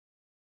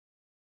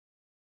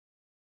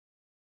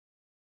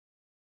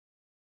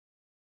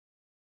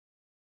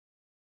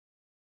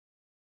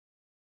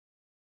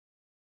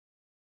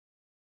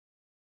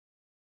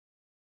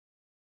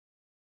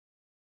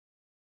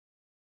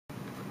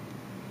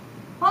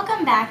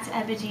Welcome back to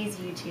Epygi's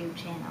YouTube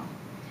channel.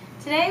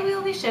 Today we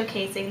will be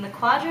showcasing the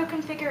Quadro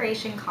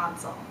Configuration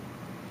Console.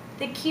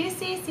 The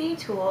QCC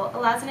tool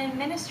allows an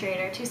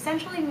administrator to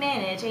centrally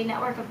manage a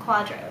network of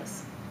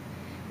Quadros.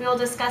 We will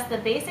discuss the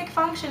basic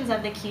functions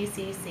of the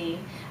QCC,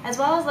 as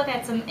well as look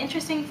at some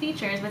interesting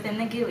features within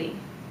the GUI.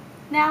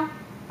 Now,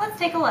 let's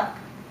take a look.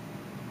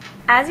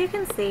 As you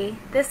can see,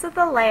 this is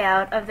the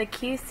layout of the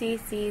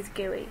QCC's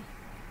GUI.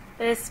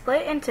 It is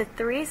split into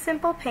 3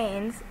 simple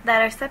panes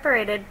that are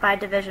separated by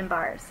division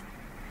bars.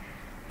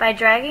 By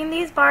dragging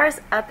these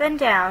bars up and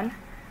down,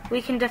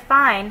 we can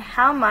define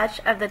how much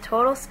of the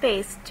total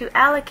space to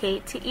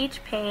allocate to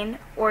each pane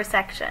or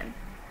section.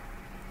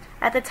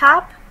 At the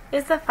top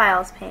is the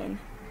Files pane,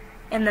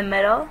 in the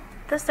middle,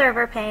 the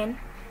Server pane,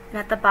 and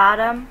at the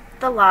bottom,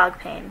 the Log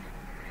pane.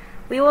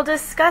 We will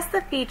discuss the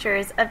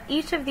features of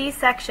each of these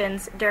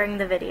sections during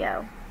the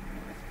video.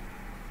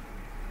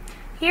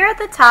 Here at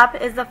the top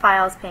is the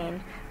Files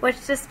pane,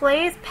 which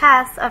displays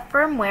paths of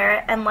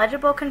firmware and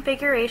legible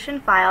configuration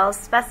files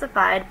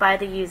specified by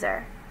the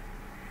user.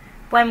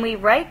 When we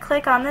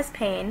right-click on this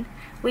pane,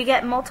 we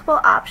get multiple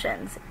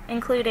options,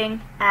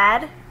 including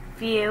Add,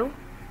 View,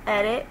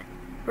 Edit,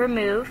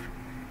 Remove,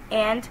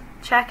 and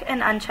Check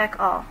and Uncheck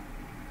All.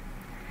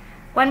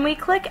 When we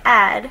click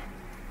Add,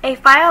 a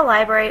file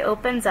library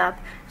opens up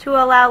to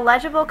allow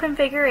legible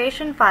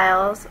configuration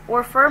files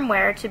or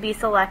firmware to be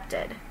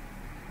selected.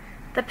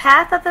 The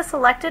path of the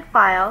selected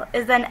file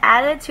is then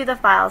added to the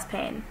Files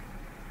pane.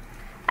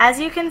 As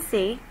you can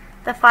see,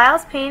 the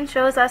Files pane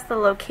shows us the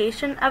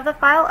location of the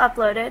file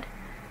uploaded,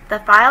 the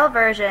file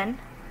version,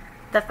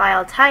 the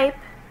file type,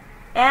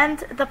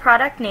 and the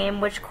product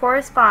name which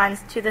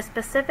corresponds to the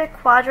specific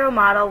Quadro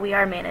model we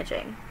are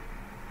managing.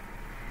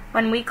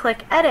 When we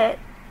click Edit,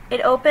 it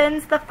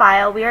opens the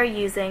file we are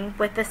using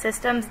with the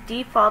system's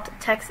default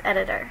text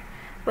editor,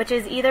 which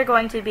is either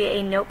going to be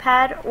a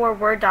Notepad or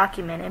Word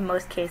document in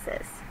most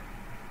cases.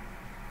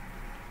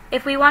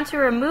 If we want to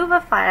remove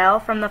a file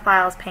from the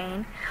Files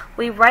pane,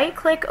 we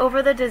right-click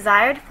over the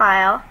desired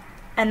file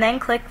and then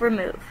click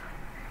Remove.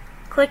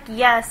 Click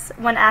Yes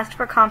when asked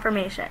for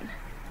confirmation.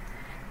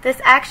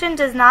 This action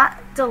does not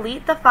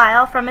delete the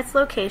file from its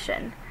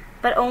location,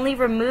 but only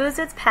removes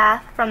its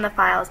path from the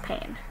Files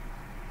pane.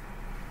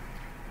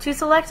 To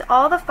select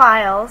all the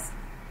files,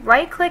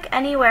 right-click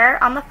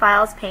anywhere on the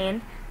Files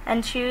pane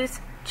and choose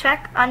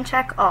Check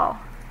Uncheck All.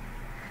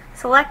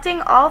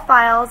 Selecting all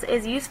files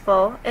is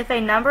useful if a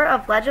number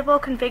of legible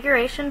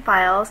configuration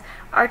files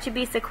are to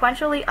be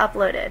sequentially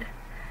uploaded.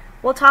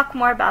 We'll talk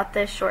more about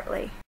this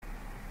shortly.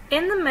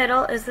 In the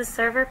middle is the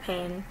Server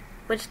pane,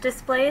 which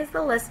displays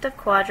the list of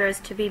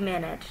Quadros to be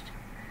managed.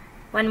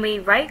 When we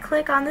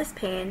right-click on this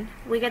pane,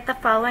 we get the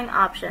following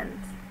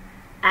options: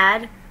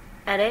 Add,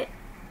 Edit,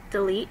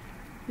 Delete,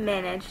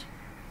 Manage,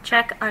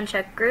 Check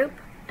Uncheck Group,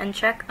 and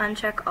Check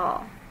Uncheck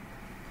All.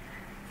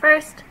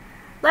 First,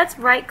 let's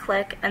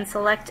right-click and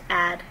select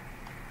Add.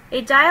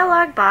 A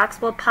dialog box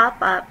will pop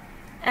up,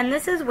 and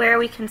this is where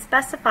we can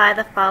specify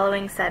the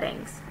following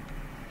settings.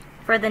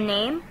 For the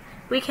name,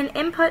 we can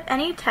input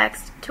any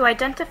text to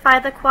identify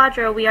the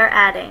Quadro we are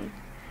adding.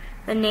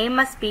 The name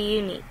must be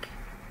unique.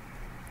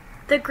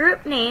 The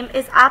group name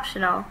is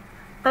optional,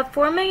 but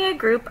forming a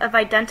group of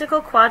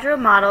identical Quadro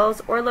models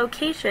or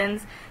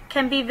locations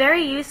can be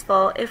very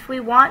useful if we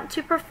want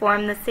to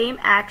perform the same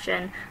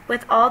action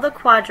with all the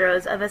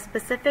Quadros of a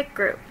specific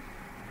group.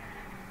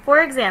 For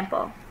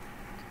example,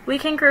 we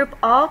can group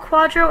all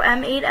Quadro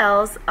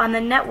M8Ls on the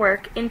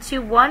network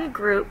into one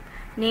group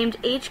named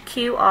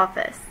HQ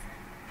Office.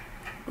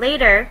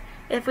 Later,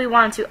 if we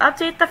want to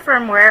update the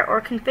firmware or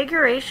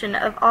configuration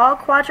of all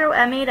Quadro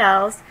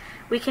M8Ls,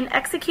 we can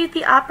execute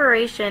the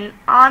operation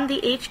on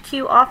the HQ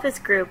Office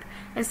group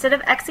instead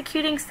of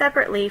executing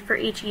separately for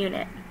each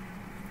unit.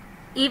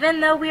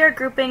 Even though we are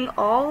grouping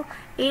all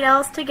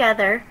 8Ls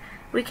together,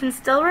 we can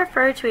still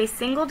refer to a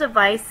single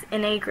device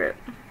in a group.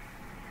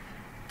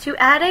 To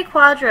add a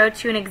Quadro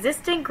to an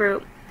existing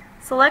group,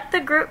 select the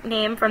group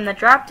name from the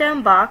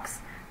drop-down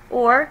box,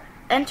 or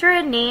enter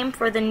a name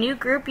for the new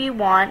group you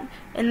want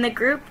in the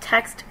group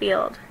text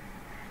field.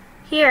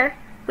 Here,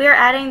 we are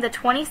adding the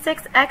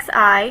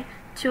 26XI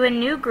to a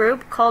new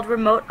group called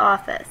Remote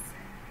Office.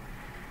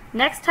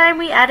 Next time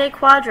we add a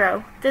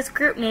Quadro, this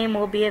group name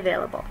will be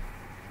available.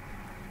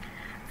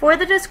 For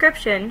the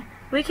description,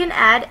 we can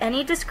add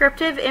any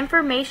descriptive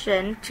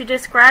information to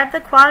describe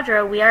the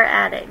Quadro we are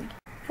adding.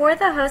 For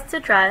the host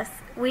address,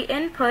 we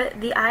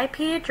input the IP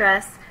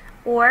address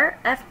or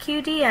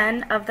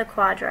FQDN of the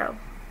Quadro.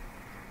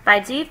 By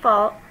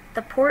default,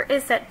 the port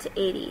is set to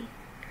 80.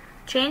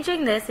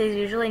 Changing this is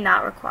usually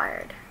not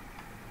required.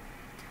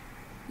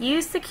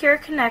 Use Secure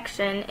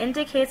Connection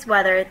indicates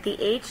whether the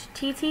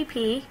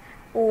HTTP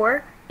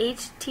or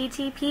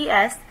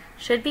HTTPS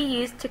should be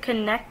used to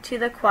connect to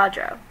the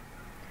Quadro.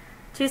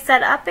 To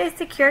set up a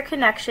secure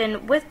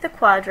connection with the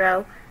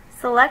Quadro,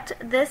 select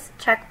this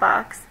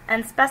checkbox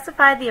and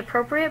specify the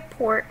appropriate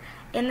port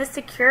in the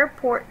Secure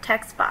Port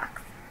text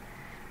box.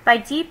 By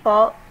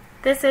default,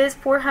 this is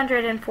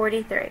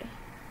 443.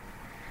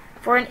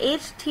 For an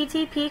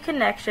HTTP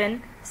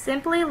connection,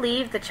 Simply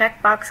leave the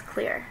checkbox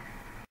clear.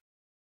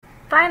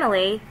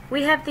 Finally,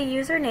 we have the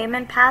username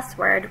and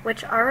password,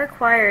 which are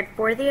required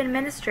for the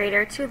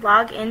administrator to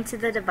log into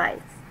the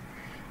device.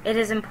 It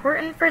is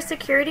important for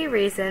security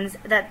reasons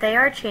that they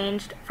are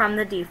changed from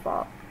the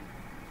default.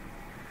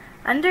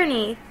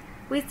 Underneath,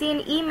 we see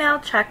an email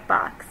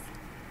checkbox.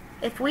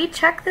 If we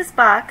check this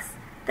box,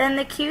 then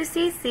the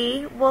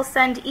QCC will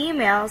send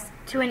emails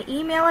to an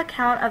email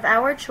account of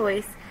our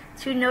choice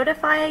to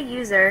notify a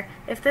user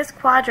if this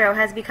Quadro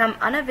has become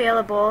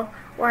unavailable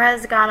or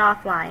has gone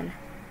offline.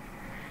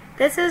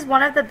 This is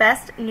one of the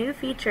best new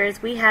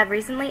features we have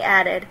recently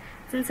added,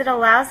 since it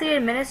allows the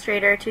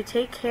administrator to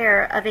take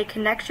care of a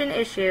connection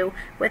issue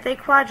with a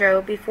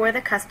Quadro before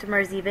the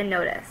customers even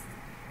notice.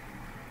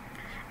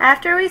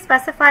 After we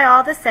specify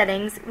all the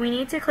settings, we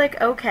need to click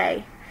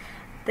OK.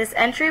 This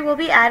entry will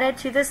be added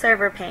to the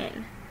server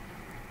pane.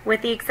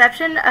 With the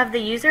exception of the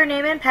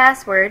username and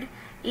password,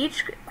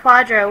 each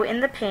Quadro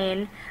in the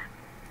pane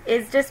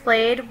is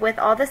displayed with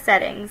all the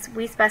settings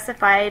we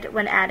specified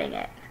when adding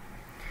it.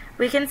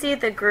 We can see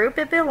the group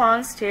it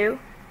belongs to,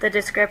 the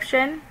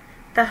description,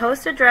 the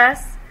host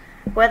address,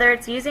 whether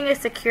it's using a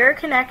secure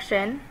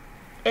connection,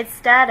 its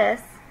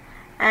status,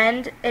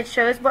 and it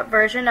shows what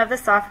version of the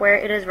software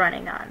it is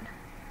running on.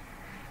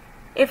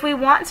 If we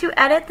want to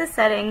edit the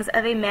settings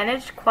of a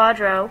managed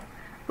Quadro,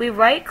 we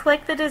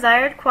right-click the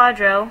desired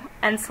Quadro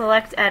and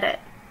select Edit.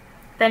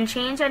 Then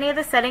change any of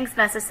the settings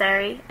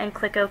necessary and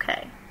click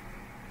OK.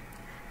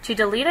 To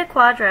delete a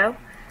Quadro,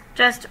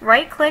 just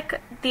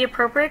right-click the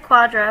appropriate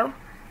Quadro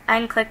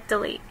and click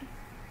Delete.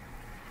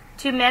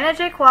 To manage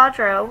a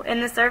Quadro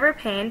in the server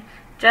pane,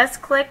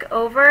 just click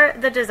over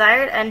the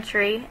desired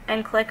entry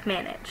and click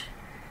Manage.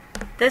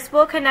 This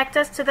will connect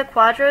us to the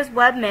Quadro's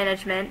web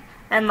management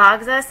and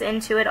logs us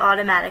into it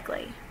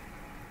automatically.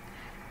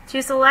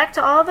 To select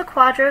all the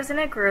Quadros in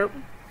a group,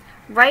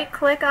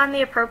 right-click on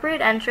the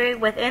appropriate entry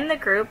within the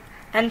group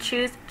and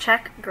choose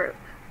Check Group.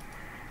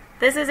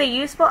 This is a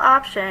useful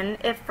option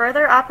if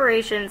further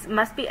operations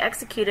must be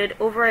executed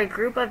over a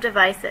group of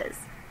devices.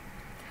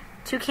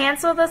 To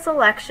cancel the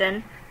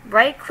selection,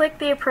 right-click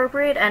the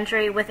appropriate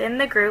entry within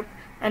the group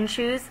and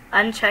choose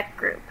Uncheck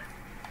Group.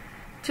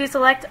 To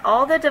select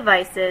all the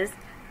devices,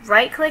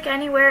 right-click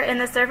anywhere in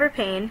the server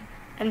pane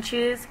and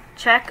choose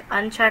Check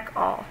Uncheck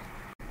All.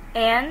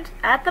 And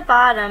at the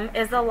bottom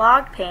is the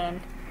log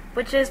pane,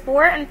 which is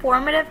for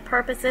informative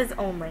purposes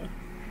only.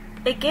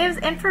 It gives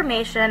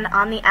information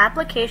on the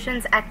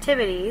application's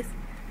activities,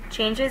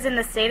 changes in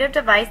the state of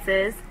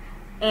devices,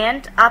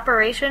 and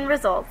operation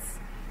results,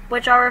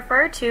 which are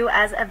referred to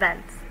as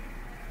events.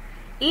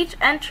 Each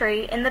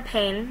entry in the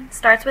pane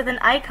starts with an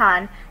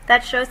icon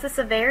that shows the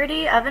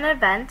severity of an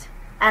event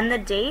and the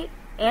date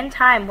and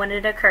time when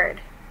it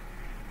occurred.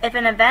 If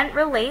an event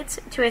relates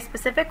to a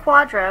specific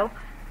Quadro,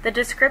 the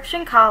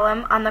description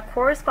column on the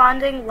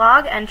corresponding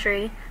log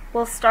entry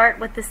will start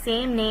with the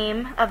same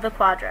name of the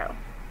Quadro.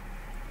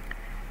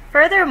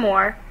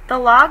 Furthermore, the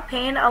log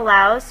pane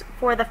allows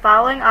for the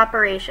following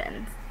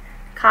operations: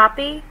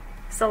 copy,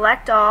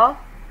 select all,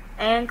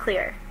 and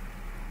clear,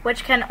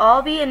 which can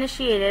all be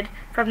initiated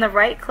from the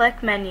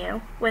right-click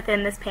menu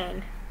within this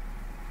pane.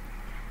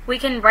 We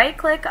can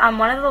right-click on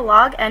one of the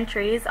log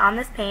entries on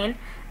this pane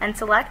and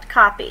select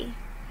Copy.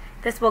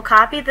 This will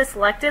copy the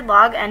selected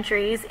log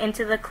entries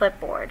into the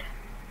clipboard.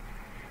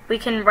 We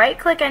can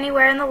right-click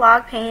anywhere in the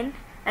log pane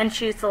and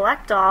choose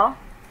Select All,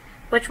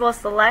 which will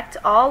select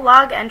all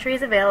log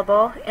entries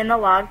available in the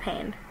log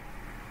pane.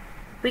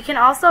 We can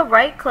also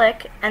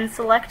right-click and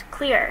select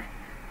Clear,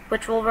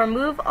 which will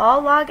remove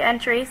all log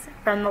entries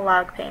from the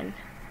log pane.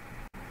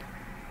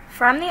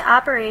 From the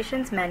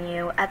Operations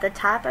menu at the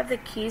top of the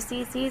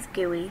QCC's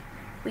GUI,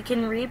 we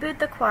can reboot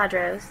the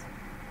Quadros,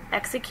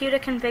 execute a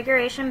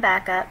configuration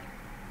backup,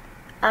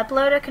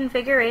 upload a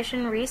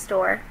configuration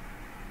restore,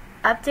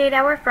 update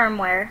our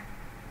firmware,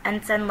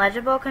 and send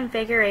legible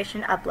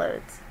configuration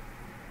uploads.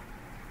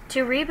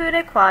 To reboot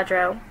a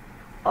Quadro,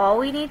 all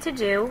we need to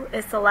do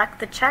is select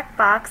the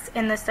checkbox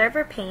in the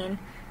server pane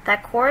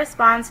that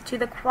corresponds to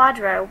the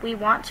Quadro we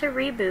want to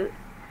reboot,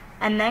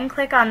 and then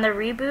click on the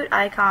reboot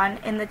icon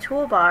in the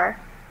toolbar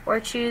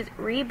or choose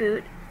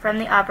Reboot from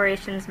the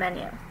Operations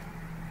menu.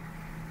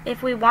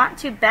 If we want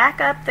to back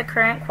up the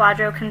current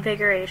Quadro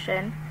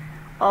configuration,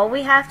 all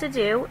we have to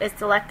do is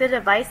select the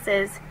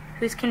devices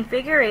whose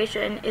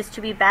configuration is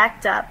to be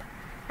backed up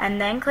and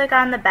then click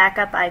on the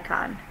backup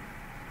icon.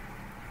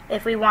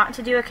 If we want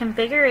to do a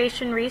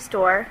configuration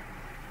restore,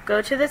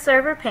 go to the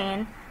server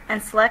pane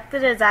and select the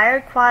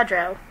desired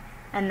Quadro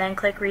and then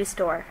click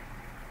Restore.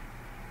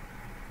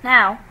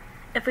 Now,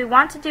 if we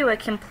want to do a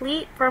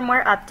complete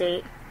firmware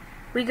update,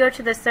 we go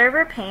to the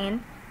server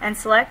pane and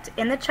select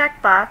in the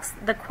checkbox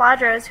the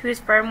Quadros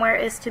whose firmware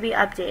is to be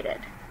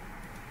updated.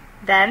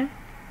 Then,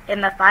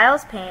 in the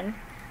Files pane,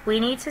 we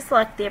need to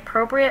select the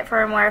appropriate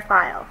firmware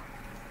file.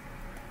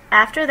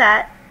 After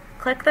that,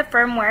 click the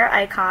firmware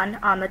icon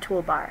on the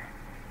toolbar.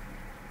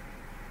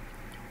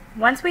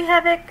 Once we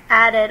have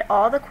added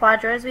all the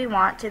Quadros we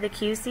want to the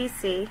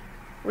QCC,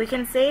 we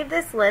can save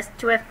this list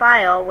to a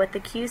file with the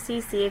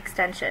QCC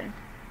extension.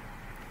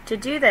 To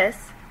do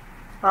this,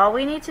 all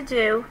we need to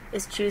do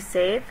is choose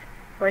Save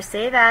or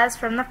Save As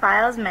from the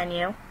Files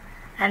menu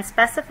and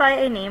specify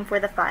a name for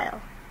the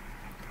file.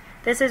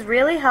 This is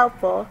really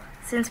helpful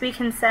since we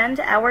can send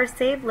our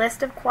saved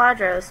list of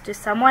quadros to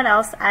someone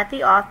else at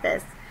the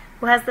office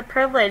who has the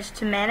privilege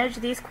to manage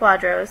these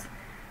quadros,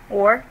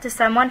 or to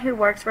someone who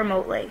works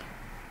remotely.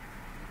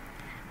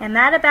 And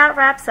that about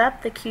wraps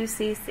up the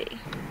QCC.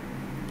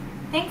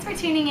 Thanks for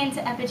tuning in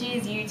to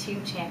Epygi's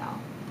YouTube channel.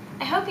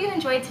 I hope you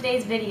enjoyed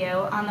today's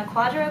video on the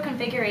Quadro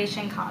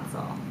Configuration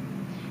Console.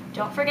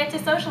 Don't forget to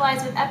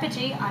socialize with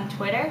Epygi on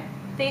Twitter,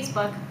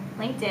 Facebook,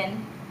 LinkedIn,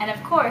 and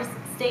of course,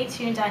 stay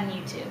tuned on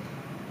YouTube.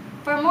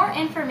 For more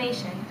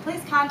information,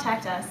 please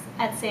contact us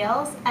at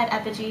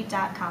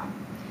sales@epygi.com.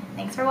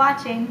 Thanks for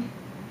watching.